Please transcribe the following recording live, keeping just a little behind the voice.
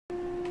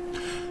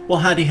Well,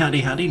 howdy,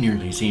 howdy, howdy,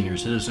 nearly senior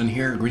citizen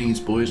here. Greetings,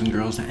 boys and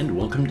girls, and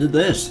welcome to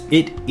this.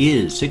 It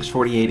is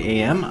 6:48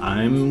 a.m.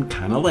 I'm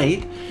kind of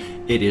late.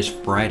 It is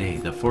Friday,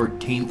 the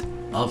 14th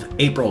of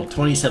April,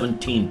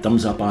 2017.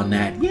 Thumbs up on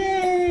that.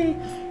 Yay!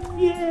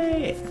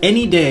 Yay!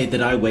 Any day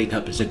that I wake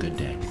up is a good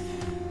day.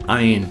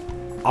 I mean,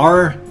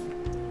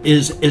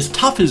 as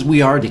tough as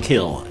we are to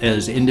kill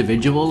as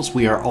individuals,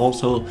 we are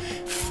also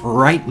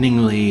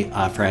frighteningly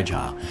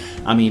fragile.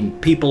 I mean,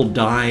 people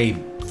die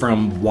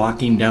from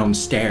walking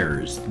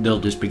downstairs. They'll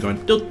just be going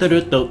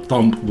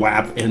thump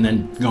whap and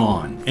then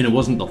gone, and it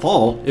wasn't the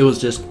fall, it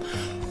was just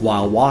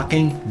while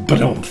walking,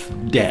 boom,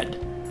 dead.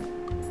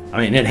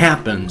 I mean, it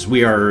happens.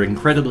 We are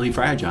incredibly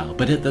fragile,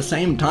 but at the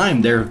same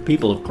time there are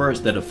people, of course,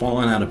 that have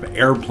fallen out of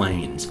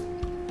airplanes.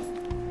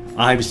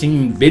 I've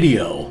seen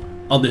video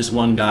of this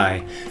one guy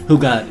who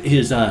got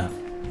his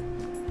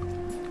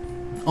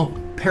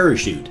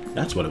parachute,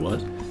 that's what it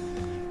was.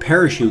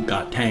 Parachute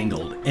got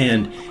tangled,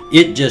 and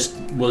it just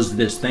was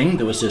this thing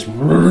that was just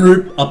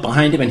up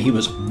behind him, and he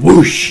was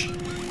whoosh.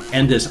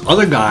 And this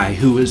other guy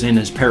who was in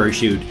his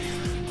parachute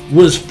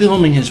was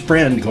filming his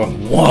friend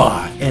going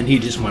wah, and he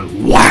just went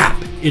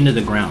whap into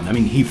the ground. I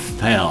mean, he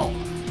fell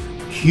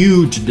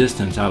huge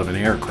distance out of an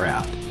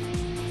aircraft,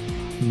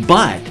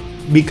 but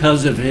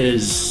because of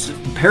his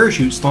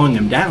parachute slowing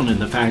him down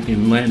and the fact he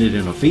landed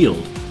in a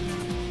field,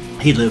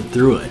 he lived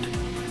through it.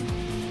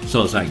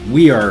 So it's like,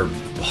 we are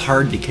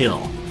hard to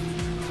kill.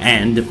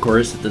 And of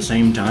course, at the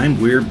same time,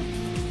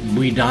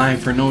 we die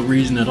for no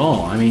reason at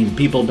all. I mean,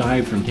 people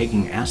die from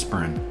taking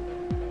aspirin.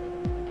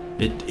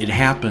 It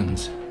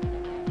happens.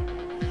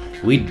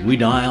 We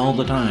die all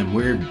the time.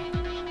 We're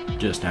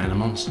just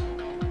animals.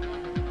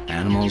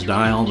 Animals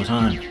die all the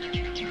time.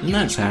 Isn't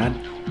that sad?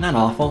 Isn't that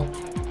awful?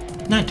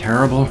 Isn't that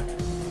terrible?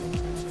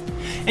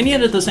 And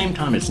yet at the same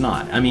time, it's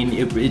not. I mean,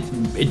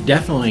 it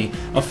definitely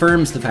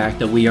affirms the fact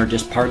that we are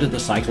just part of the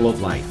cycle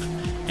of life.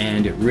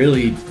 And it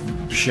really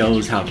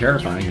shows how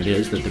terrifying it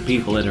is that the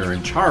people that are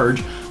in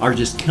charge are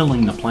just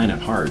killing the planet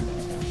hard.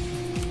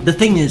 The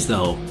thing is,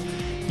 though,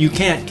 you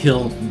can't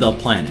kill the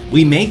planet.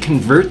 We may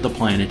convert the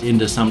planet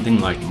into something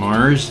like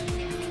Mars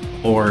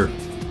or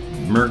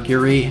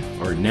Mercury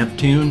or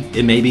Neptune.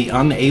 It may be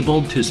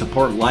unable to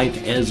support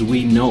life as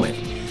we know it.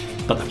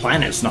 But the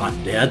planet's not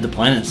dead. The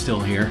planet's still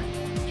here.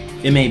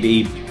 It may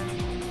be,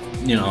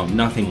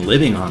 nothing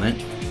living on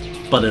it,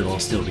 but it'll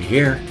still be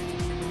here.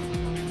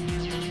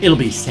 It'll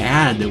be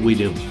sad that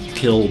we'd have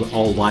killed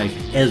all life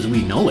as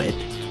we know it,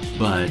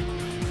 but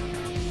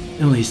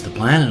at least the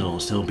planet will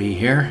still be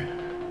here.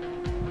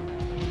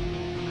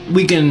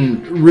 We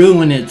can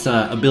ruin its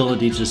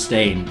ability to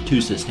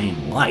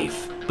sustain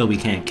life, but we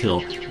can't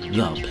kill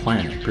the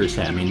planet per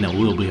se. I mean, there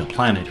will be a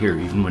planet here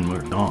even when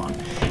we're gone,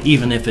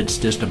 even if it's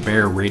just a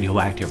bare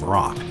radioactive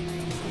rock.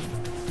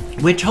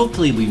 Which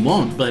hopefully we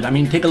won't, but I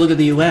mean, take a look at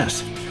the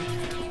US.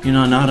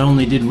 Not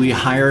only did we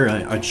hire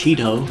a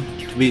Cheeto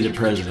to be the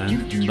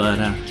president, but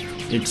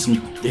it's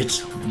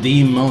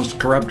the most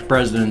corrupt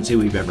presidency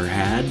we've ever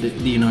had.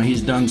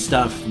 He's done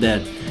stuff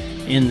that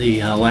in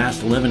the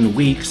last 11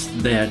 weeks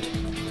that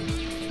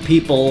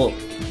people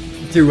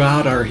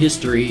throughout our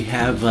history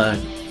have,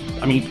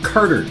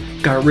 Carter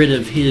got rid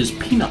of his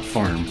peanut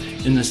farm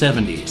in the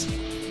 70s.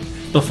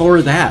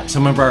 Before that,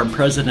 some of our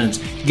presidents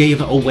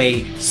gave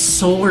away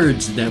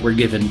swords that were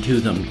given to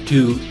them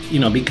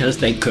because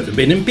they could have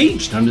been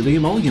impeached under the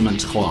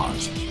emoluments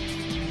clause.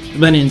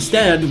 But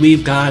instead,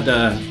 we've got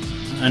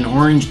an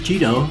orange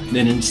Cheeto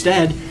that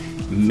instead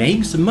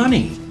makes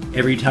money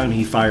every time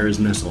he fires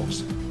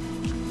missiles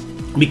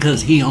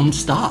because he owns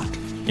stock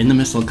in the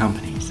missile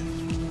companies.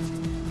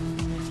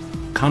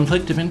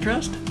 Conflict of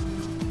interest?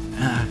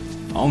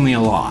 Only a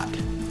lot.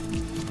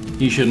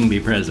 He shouldn't be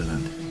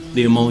president.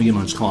 The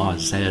emoluments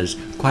clause says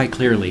quite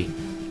clearly,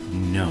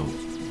 no.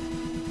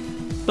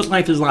 But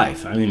life is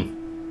life. I mean,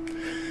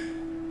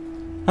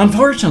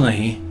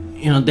 unfortunately,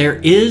 there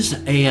is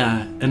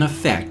an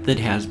effect that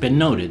has been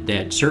noted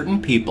that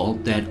certain people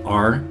that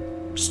are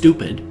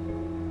stupid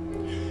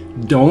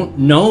don't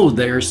know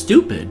they're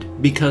stupid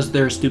because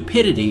their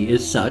stupidity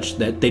is such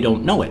that they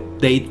don't know it.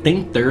 They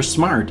think they're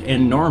smart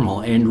and normal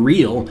and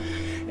real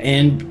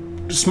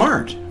and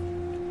smart.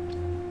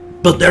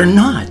 But they're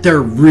not.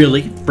 They're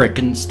really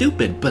frickin'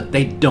 stupid, but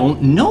they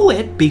don't know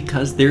it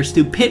because their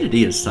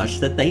stupidity is such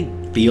that they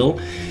feel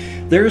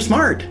they're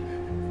smart.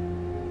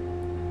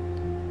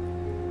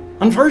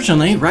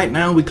 Unfortunately, right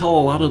now we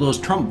call a lot of those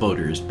Trump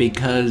voters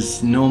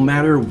because no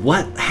matter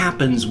what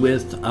happens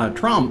with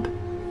Trump,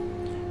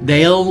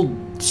 they'll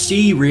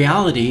see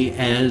reality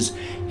as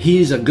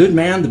he's a good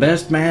man, the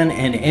best man,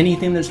 and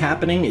anything that's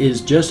happening is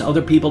just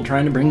other people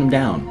trying to bring him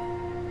down.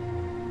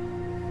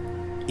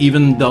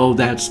 Even though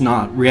that's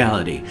not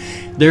reality.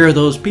 There are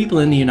those people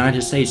in the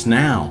United States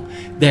now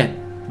that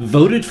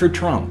voted for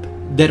Trump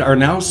that are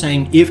now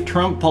saying if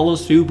Trump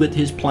follows through with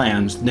his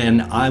plans,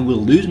 then I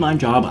will lose my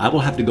job, I will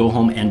have to go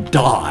home and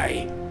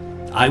die.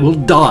 I will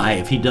die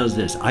if he does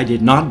this. I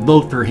did not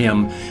vote for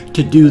him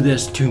to do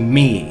this to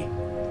me.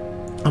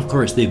 Of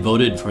course, they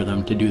voted for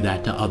them to do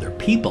that to other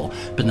people,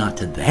 but not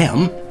to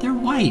them. They're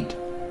white.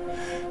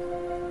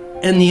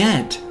 And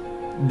yet,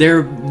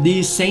 they're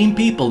these same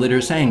people that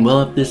are saying,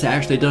 well, if this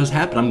actually does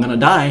happen, I'm going to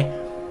die.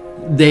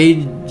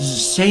 They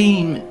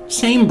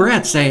same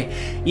breath say,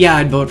 yeah,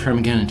 I'd vote for him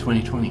again in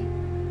 2020.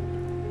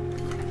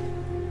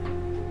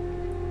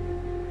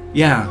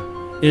 Yeah,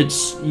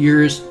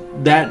 you're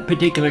that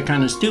particular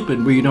kind of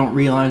stupid where you don't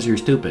realize you're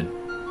stupid.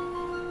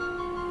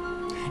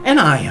 And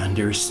I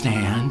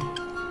understand.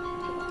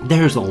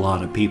 There's a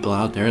lot of people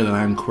out there that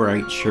I'm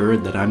quite sure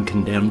that I'm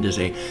condemned as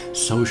a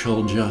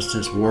social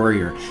justice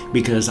warrior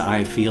because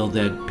I feel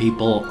that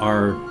people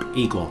are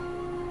equal.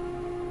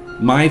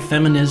 My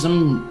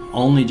feminism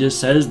only just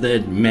says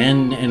that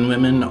men and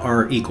women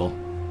are equal.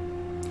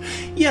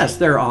 Yes,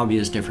 there are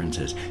obvious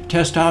differences.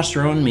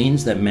 Testosterone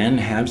means that men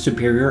have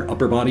superior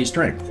upper body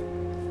strength,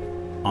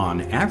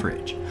 on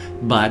average.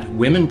 But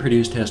women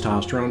produce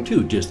testosterone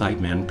too, just like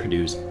men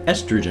produce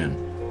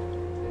estrogen.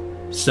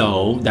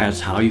 So that's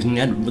how you can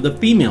get the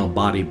female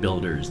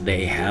bodybuilders.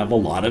 They have a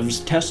lot of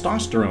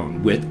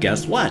testosterone with,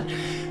 guess what?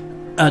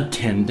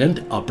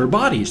 Attendant upper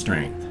body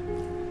strength.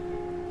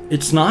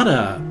 It's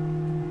not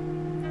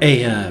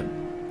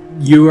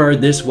you are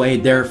this way,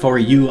 therefore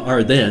you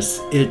are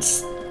this.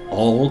 It's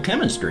all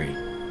chemistry.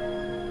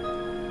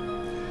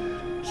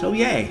 So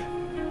yay.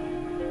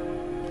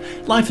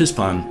 Life is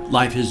fun.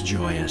 Life is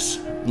joyous.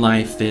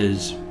 Life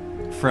is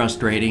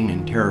frustrating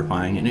and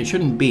terrifying, and it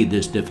shouldn't be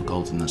this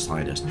difficult in the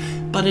slightest,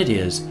 but it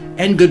is.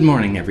 And good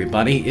morning,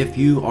 everybody. If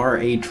you are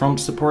a Trump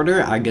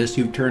supporter, I guess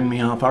you've turned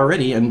me off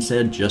already and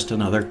said just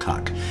another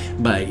cuck.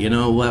 But you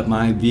know what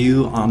my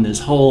view on this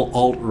whole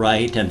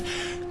alt-right and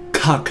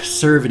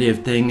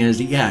cuck-servative thing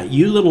is? Yeah,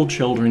 you little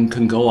children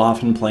can go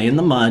off and play in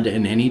the mud,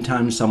 and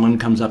anytime someone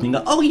comes up and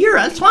go, oh, you're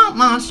a swamp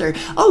monster,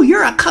 oh,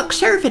 you're a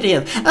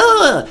cuck-servative,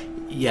 oh,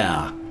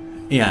 yeah,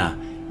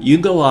 you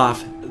go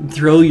off,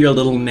 throw your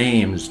little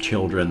names,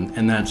 children,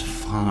 and that's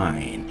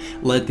fine.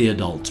 Let the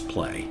adults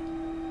play.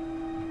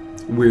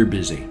 We're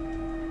busy.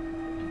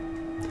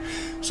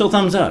 So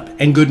thumbs up,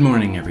 and good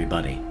morning,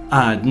 everybody.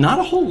 Not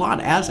a whole lot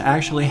has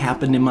actually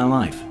happened in my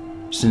life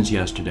since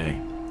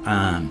yesterday.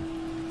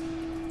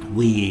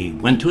 We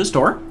went to a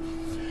store.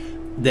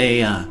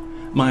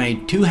 My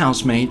two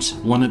housemates,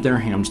 one of their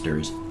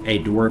hamsters, a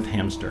dwarf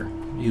hamster.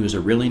 He was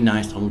a really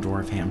nice little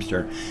dwarf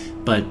hamster.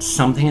 But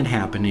something had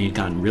happened, and he'd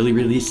gotten really,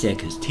 really sick.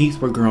 His teeth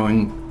were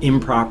growing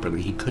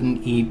improperly. He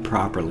couldn't eat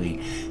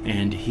properly,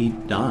 and he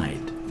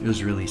died. It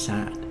was really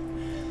sad.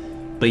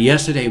 But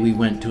yesterday we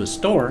went to a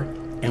store,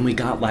 and we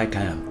got like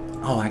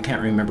I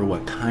can't remember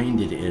what kind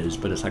it is,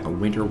 but it's like a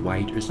winter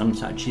white or some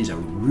such. She's a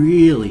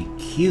really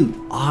cute,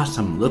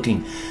 awesome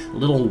looking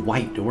little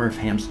white dwarf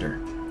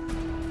hamster.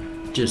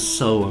 Just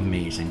so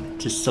amazing.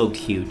 Just so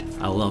cute.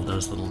 I love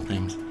those little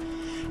things.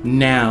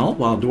 Now,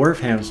 while dwarf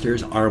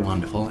hamsters are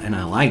wonderful, and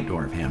I like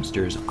dwarf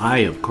hamsters, I,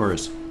 of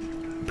course,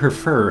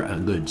 prefer a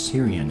good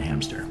Syrian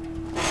hamster.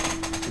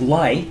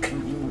 Like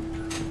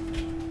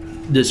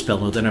this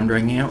fellow that I'm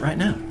drinking out right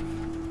now.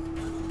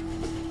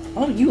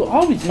 Oh, you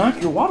always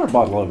knock your water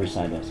bottle over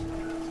sideways.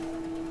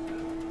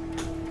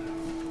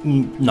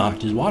 He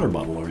knocked his water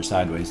bottle over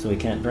sideways so he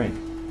can't drink.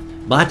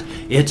 But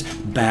it's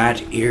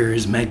Bat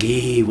Ears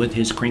McGee with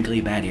his crinkly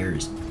bat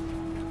ears.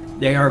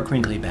 They are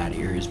crinkly bat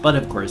ears, but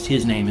of course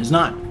his name is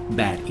not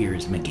Bat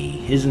Ears McGee.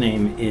 His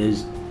name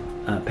is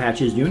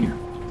Patches Jr.,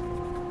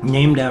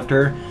 named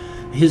after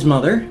his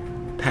mother,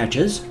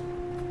 Patches.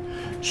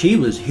 She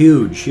was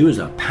huge. She was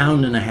 1.5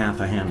 pounds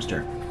a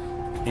hamster.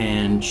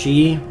 And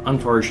she,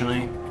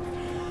 unfortunately,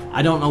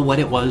 I don't know what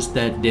it was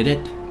that did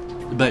it,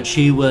 but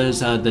she was,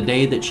 the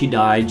day that she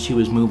died, she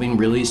was moving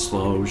really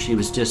slow. She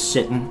was just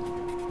sitting.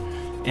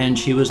 And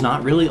she was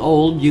not really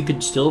old. You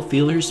could still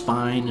feel her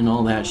spine and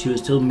all that. She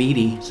was still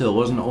meaty, so it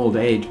wasn't old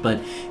age, but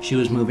she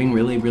was moving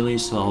really, really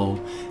slow.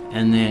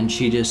 And then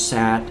she just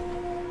sat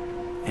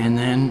and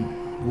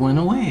then went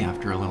away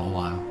after a little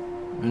while.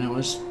 And it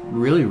was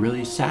really,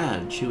 really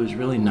sad. She was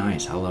really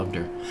nice. I loved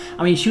her.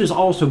 I mean, she was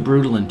also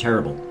brutal and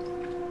terrible.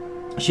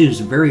 She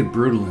was very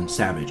brutal and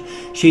savage.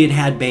 She had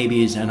had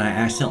babies, and I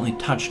accidentally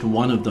touched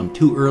one of them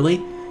too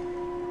early,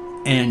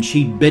 and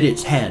she bit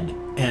its head.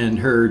 And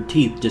her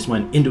teeth just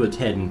went into its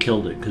head and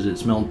killed it because it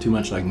smelled too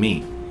much like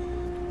me.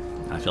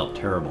 I felt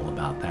terrible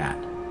about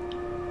that.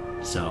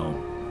 So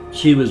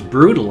she was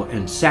brutal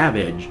and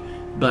savage,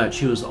 but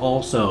she was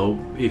also,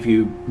 if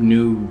you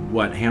knew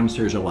what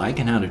hamsters are like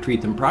and how to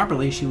treat them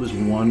properly, she was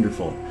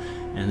wonderful.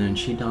 And then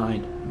she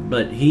died.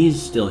 But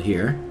he's still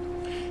here.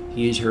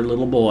 He's her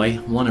little boy,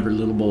 one of her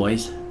little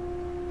boys.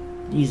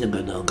 He's a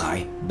good little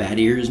guy. Bat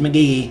Ears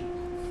McGee.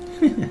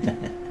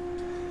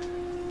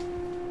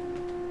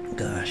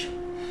 Gosh.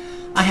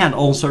 I had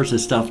all sorts of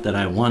stuff that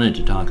I wanted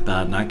to talk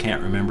about, and I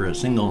can't remember a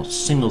single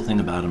thing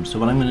about them. So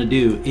what I'm going to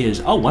do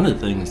is, one of the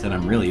things that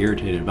I'm really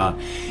irritated about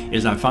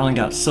is I finally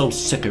got so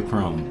sick of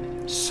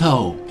Chrome.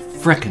 So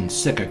frickin'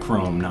 sick of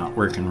Chrome not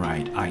working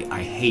right.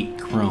 I hate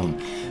Chrome.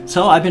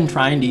 So I've been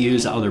trying to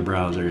use other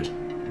browsers.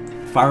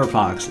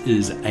 Firefox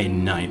is a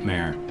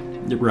nightmare.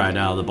 right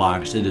out of the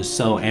box. It is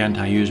so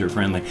anti-user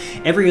friendly.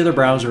 Every other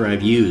browser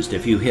I've used,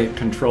 if you hit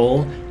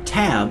Control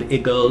Tab,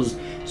 it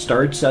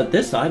starts at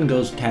this side and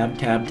goes tab,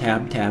 tab,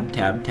 tab, tab,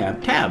 tab,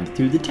 tab, tab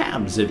through the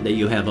tabs that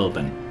you have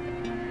open.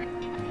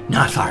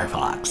 Not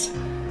Firefox.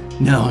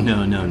 No.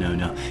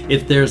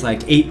 If there's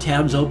like 8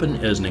 tabs open,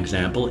 as an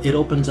example, it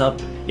opens up,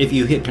 if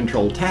you hit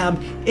Control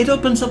Tab, it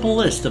opens up a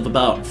list of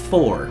about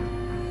 4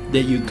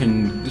 that you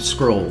can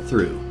scroll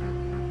through.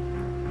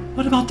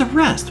 What about the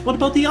rest? What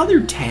about the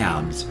other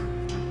tabs?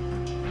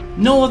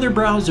 No other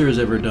browser has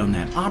ever done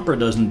that. Opera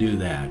doesn't do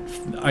that.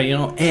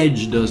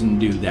 Edge doesn't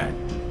do that.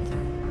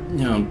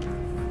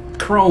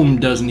 Chrome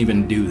doesn't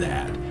even do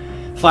that.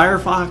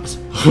 Firefox?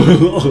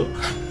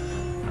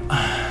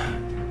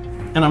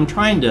 And I'm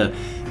trying to,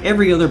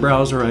 every other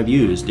browser I've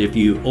used, if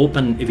you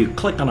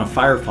click on a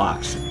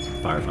Firefox,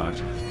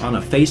 on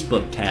a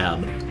Facebook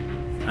tab,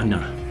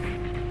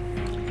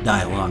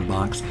 dialog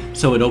box,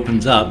 so it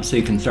opens up so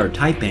you can start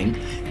typing.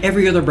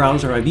 Every other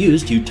browser I've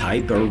used, you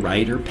type or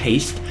write or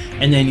paste,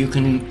 and then you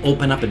can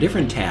open up a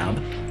different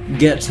tab,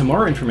 get some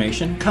more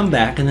information, come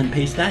back, and then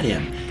paste that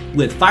in.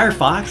 With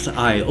Firefox,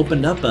 I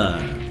opened up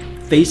a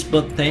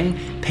Facebook thing,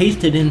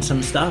 pasted in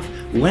some stuff,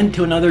 went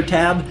to another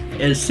tab.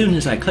 As soon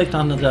as I clicked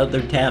on the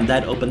other tab,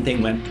 that open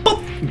thing went poof,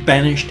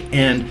 vanished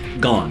and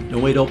gone. No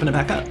way to open it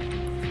back up.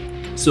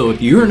 So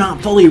if you're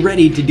not fully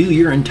ready to do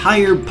your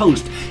entire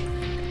post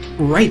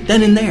right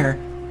then and there,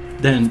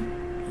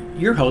 then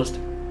your host,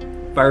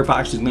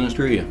 Firefox, is going to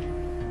screw you.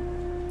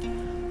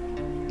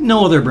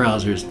 No other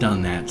browser's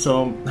done that,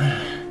 so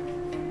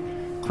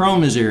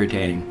Chrome is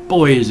irritating.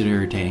 Boy, is it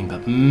irritating,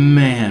 but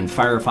man,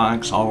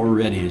 Firefox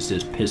already has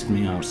just pissed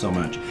me off so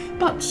much.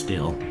 But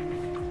still,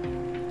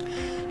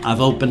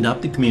 I've opened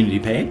up the community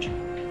page.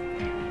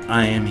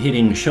 I am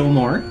hitting show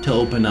more to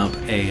open up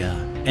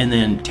and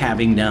then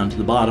tabbing down to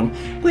the bottom,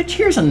 which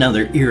here's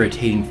another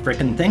irritating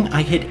frickin' thing.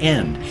 I hit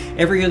end.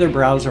 Every other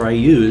browser I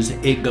use,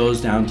 it goes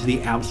down to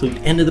the absolute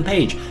end of the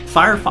page.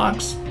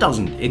 Firefox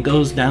doesn't. It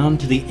goes down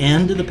to the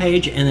end of the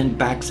page and then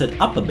backs it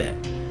up a bit.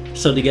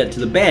 So to get to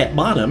the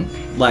bottom,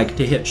 like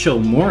to hit show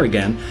more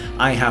again,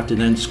 I have to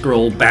then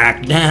scroll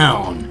back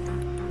down.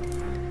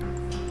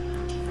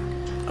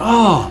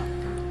 Oh,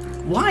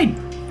 why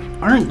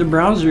aren't the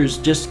browsers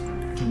just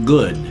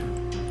good?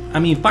 I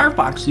mean,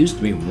 Firefox used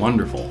to be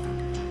wonderful,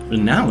 but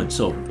now it's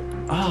so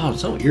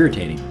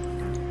irritating.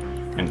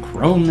 And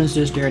Chrome is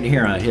just irritating.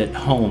 Here, I hit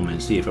home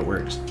and see if it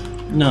works.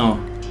 No,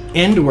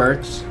 end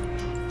works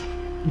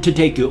to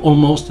take you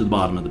almost to the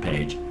bottom of the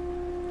page,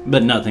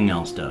 but nothing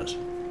else does.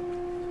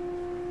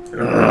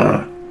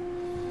 Ugh.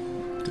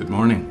 Good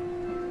morning.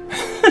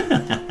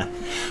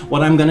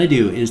 What I'm going to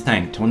do is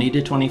thank 20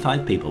 to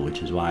 25 people,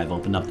 which is why I've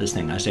opened up this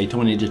thing. I say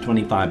 20 to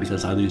 25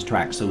 because I lose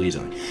track so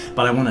easily.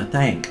 But I want to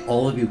thank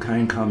all of you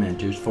kind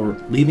commenters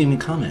for leaving me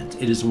comments.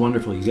 It is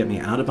wonderful. You get me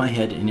out of my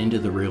head and into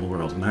the real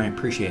world, and I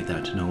appreciate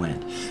that to no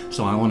end.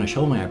 So I want to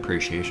show my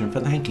appreciation for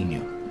thanking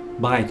you,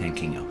 by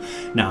thanking you.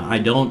 Now, I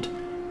don't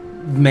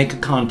make a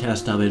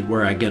contest of it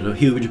where I get a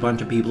huge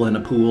bunch of people in a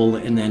pool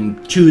and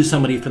then choose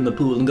somebody from the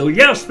pool and go,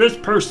 yes, this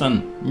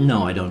person.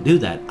 No, I don't do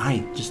that.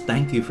 I just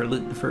thank you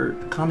for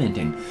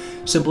commenting.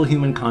 Simple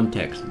human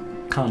contact,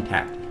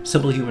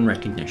 simple human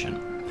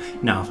recognition.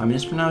 Now, if I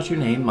mispronounce your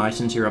name, my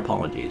sincere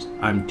apologies.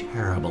 I'm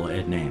terrible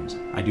at names.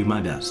 I do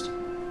my best.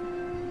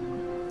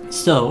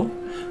 So,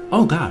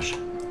 oh gosh,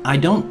 I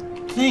don't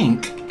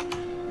think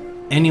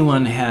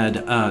anyone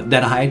had,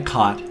 that I had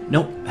caught,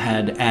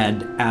 had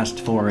asked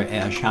for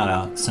a shout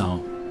out,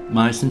 so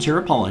my sincere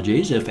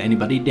apologies if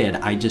anybody did.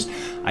 I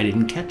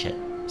didn't catch it.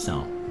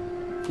 So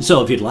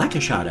if you'd like a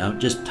shout out,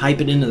 just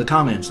type it into the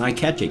comments. I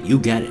catch it, you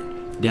get it,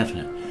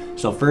 definite.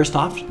 So first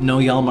off,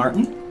 Noel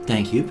Martin,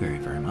 thank you very,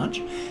 very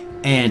much.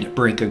 And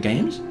Breaker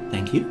Games,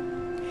 thank you.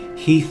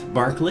 Heath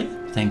Barkley,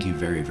 thank you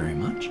very, very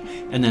much.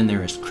 And then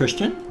there is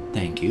Christian,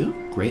 thank you,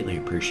 greatly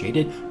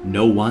appreciated.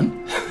 No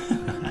one,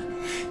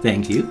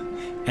 thank you.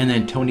 And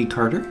then Tony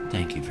Carter,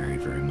 thank you very,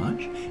 very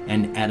much.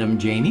 And Adam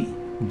Jamie,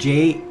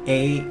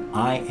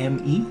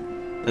 J-A-I-M-E.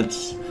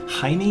 That's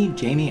Jaime,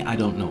 Jamie, I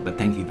don't know, but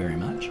thank you very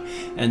much.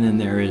 And then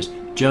there is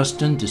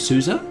Justin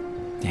D'Souza.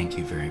 Thank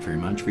you very, very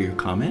much for your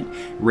comment.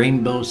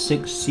 Rainbow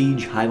Six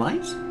Siege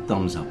Highlights.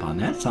 Thumbs up on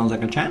that. Sounds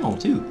like a channel,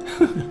 too.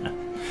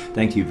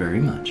 Thank you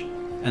very much.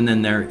 And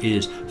then there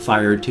is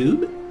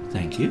FireTube.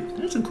 Thank you.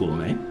 That's a cool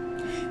name.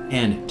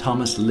 And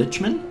Thomas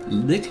Lichman.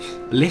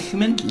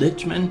 Lichman.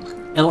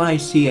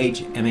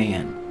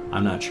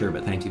 I'm not sure,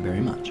 but thank you very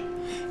much.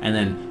 And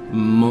then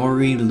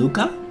Mori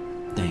Luca,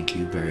 thank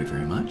you very,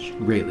 very much.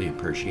 Greatly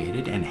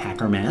appreciated. And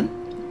Hackerman,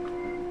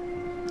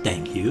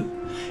 thank you.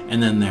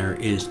 And then there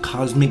is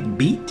Cosmic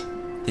Beat,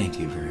 thank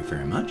you very,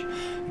 very much.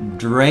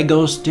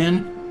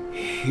 Dragostin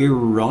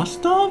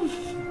Hirostov,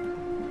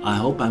 I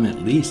hope I'm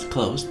at least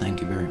close,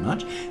 thank you very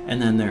much.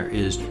 And then there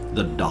is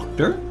The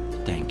Doctor,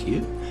 thank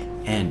you.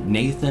 And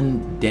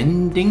Nathan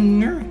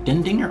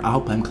Dendinger, I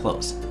hope I'm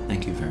close.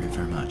 Thank you very,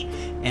 very much.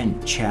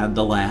 And Chad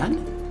the Lad,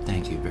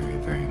 Thank you very,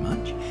 very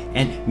much.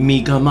 And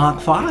Mika Mach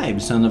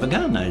 5, son of a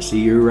gun. I see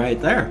you right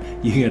there.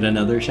 You get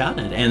another shout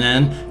out. And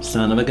then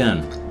son of a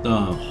gun, the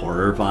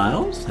Horror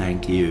Files.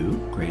 Thank you.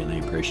 Greatly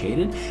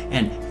appreciated.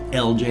 And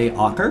LJ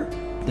Ocker.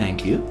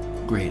 Thank you.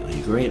 Greatly,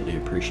 greatly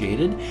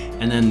appreciated.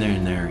 And then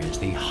there is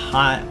the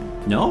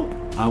no,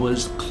 I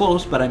was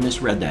close, but I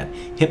misread that.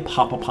 Hip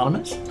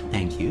Hopopotamus.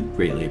 Thank you.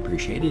 Greatly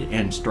appreciated.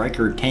 And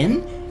Striker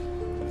 10.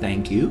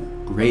 Thank you.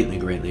 Greatly,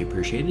 greatly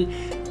appreciated.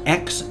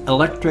 X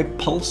Electric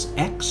Pulse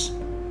X.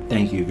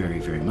 Thank you very,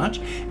 very much.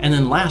 And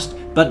then last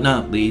but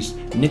not least,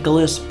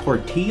 Nicholas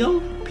Portillo,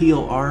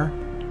 Portillo.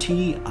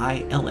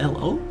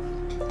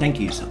 Thank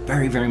you so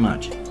very, very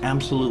much.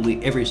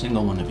 Absolutely every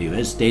single one of you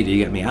has stayed to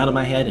get me out of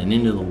my head and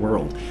into the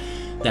world.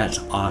 That's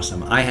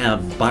awesome. I have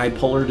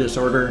bipolar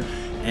disorder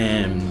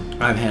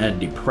and I've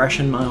had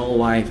depression my whole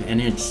life, and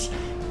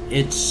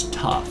it's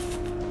tough.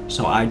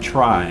 So I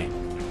try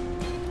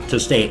to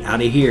stay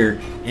out of here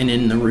and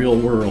in the real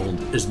world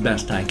as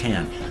best I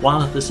can,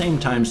 while at the same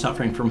time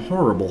suffering from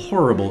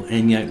horrible,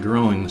 and yet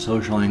growing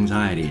social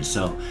anxieties.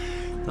 So,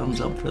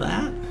 thumbs up for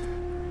that.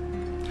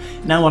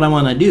 Now what I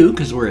want to do,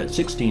 because we're at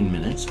 16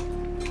 minutes,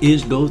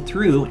 is go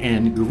through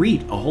and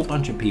greet a whole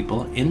bunch of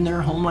people in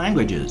their home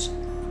languages.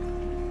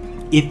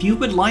 If you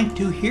would like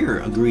to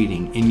hear a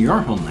greeting in your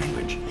home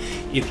language,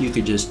 if you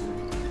could just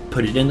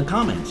put it in the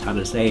comments, how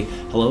to say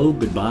hello,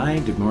 goodbye,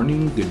 good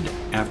morning, good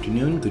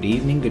afternoon, good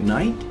evening, good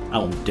night.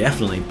 I'll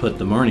definitely put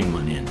the morning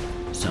one in.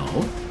 So,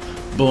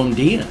 bom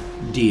dia,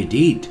 dia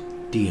dit,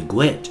 dia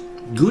guet,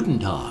 guten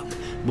tag,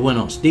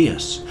 buenos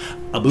dias,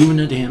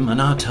 abuna de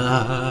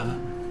manata,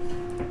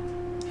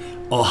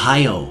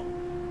 Ohio,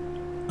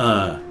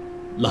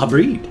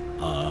 labrid,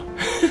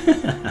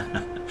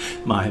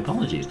 my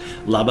apologies,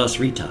 labas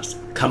ritas,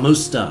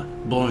 kamusta,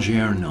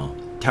 buongiorno,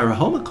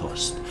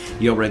 tarahomakost,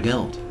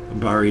 yoregelt,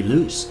 Bari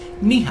Luys,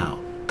 ni hao,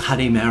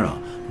 kademera,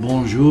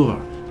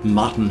 bonjour,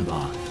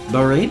 matanva,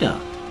 bareda,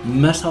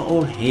 mesa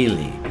ol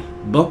haley,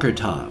 boker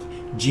tov,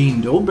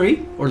 jean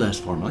dobry, or less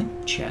formally,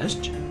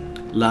 chest,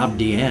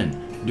 labdien,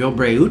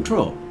 dobre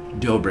utro,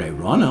 dobre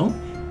rano,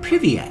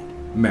 privyet,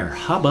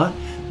 merhaba,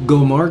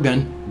 go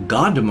morgan,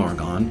 god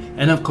morgan,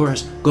 and of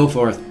course, go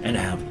forth and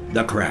have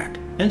the crack.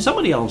 And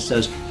somebody else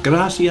says,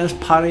 gracias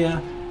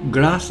para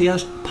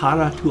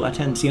tu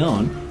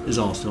atención is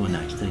also a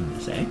nice thing to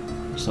say.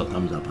 So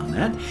thumbs up on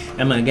that.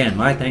 And again,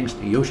 my thanks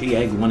to Yoshi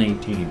Egg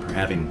 118 for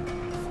having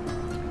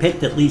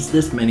picked at least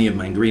this many of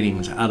my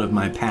greetings out of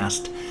my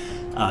past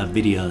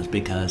videos,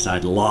 because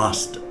I'd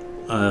lost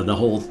the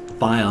whole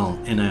file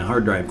in a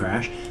hard drive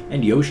crash,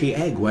 and Yoshi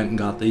Egg went and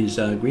got these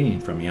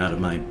greetings from me out of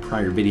my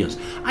prior videos.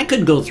 I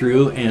could go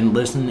through and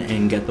listen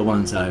and get the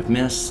ones I've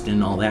missed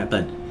and all that,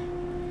 but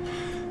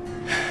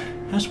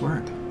that's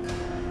work.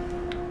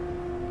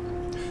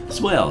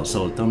 Swell,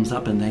 so thumbs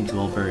up and thank you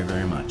all very,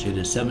 very much. It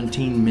is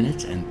 17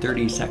 minutes and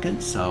 30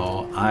 seconds,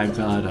 so I've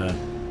got a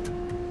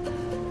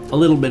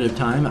little bit of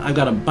time. I've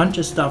got a bunch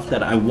of stuff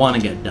that I want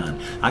to get done.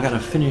 I got to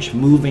finish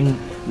moving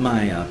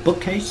my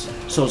bookcase,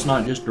 so it's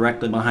not just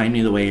directly behind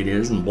me the way it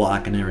is and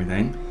blocking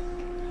everything.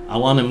 I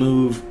want to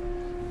move,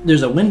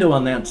 there's a window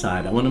on that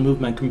side. I want to move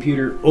my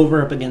computer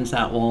over up against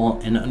that wall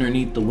and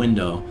underneath the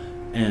window,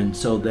 and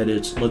so that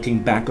it's looking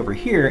back over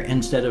here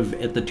instead of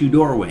at the two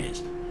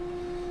doorways.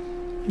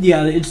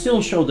 Yeah, it'd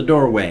still show the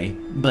doorway,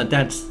 but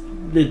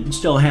it'd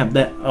still have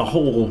that a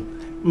whole,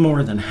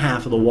 more than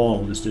half of the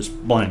wall is just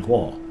blank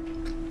wall.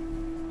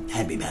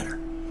 That'd be better.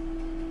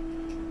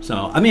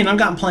 So, I mean, I've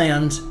got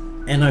plans,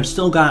 and I've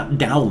still got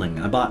doweling.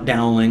 I bought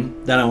doweling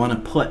that I want to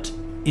put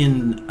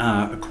in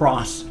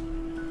across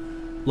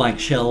like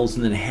shelves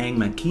and then hang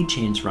my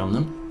keychains from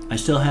them. I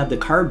still have the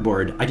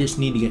cardboard. I just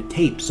need to get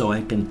tape so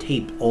I can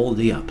tape all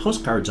the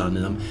postcards onto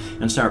them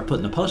and start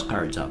putting the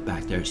postcards up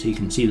back there so you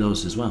can see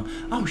those as well.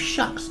 Oh,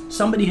 shucks.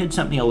 Somebody had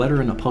sent me a letter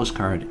and a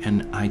postcard,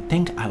 and I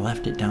think I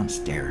left it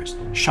downstairs.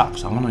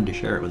 Shucks. I wanted to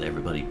share it with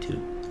everybody,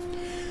 too.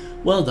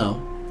 Well, though,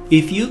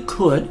 if you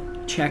could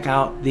check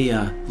out the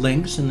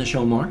links in the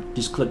show more,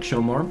 just click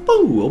show more,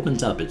 boo,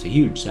 opens up. It's a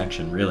huge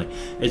section, really.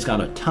 It's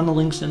got a ton of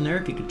links in there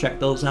if you could check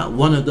those out.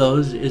 One of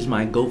those is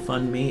my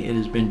GoFundMe. It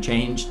has been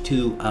changed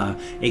to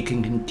a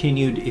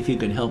continued if you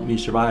could help me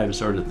survive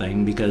sort of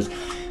thing, because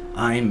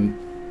I'm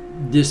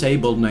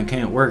disabled and I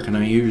can't work, and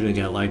I usually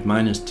get like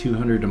minus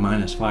 200 to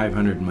minus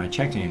 500 in my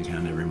checking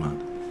account every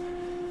month.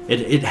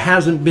 It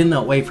hasn't been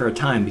that way for a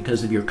time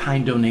because of your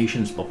kind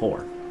donations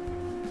before,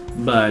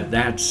 but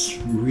that's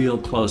real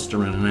close to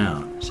running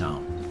out.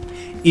 So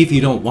if you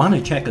don't want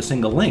to check a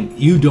single link,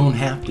 you don't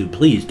have to.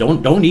 Please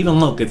don't even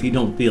look if you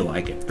don't feel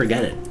like it.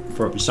 Forget it.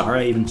 Sorry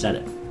I even said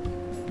it.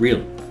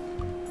 Really.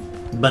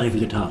 But if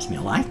you could toss me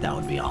a like, that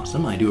would be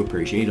awesome. I do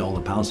appreciate all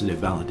the positive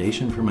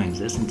validation for my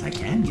existence I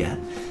can get.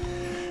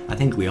 I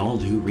think we all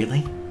do,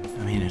 really.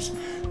 I mean,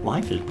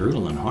 life is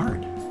brutal and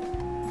hard.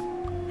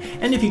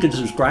 And if you could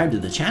subscribe to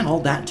the channel,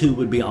 that too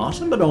would be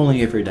awesome, but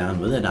only if you're down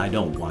with it. I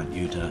don't want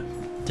you to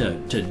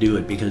do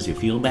it because you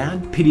feel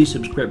bad. Pity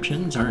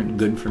subscriptions aren't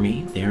good for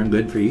me. They aren't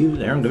good for you.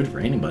 They aren't good for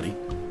anybody.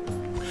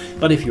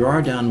 But if you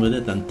are down with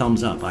it, then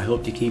thumbs up. I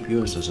hope to keep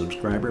you as a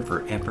subscriber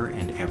forever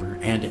and ever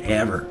and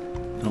ever.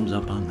 Thumbs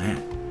up on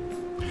that.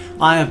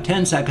 I have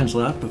 10 seconds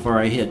left before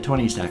I hit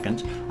 20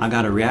 seconds. I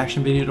got a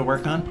reaction video to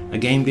work on, a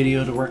game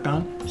video to work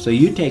on. So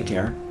you take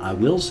care. I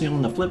will see you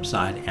on the flip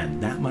side,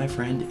 and that, my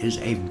friend, is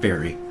a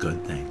very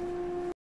good thing.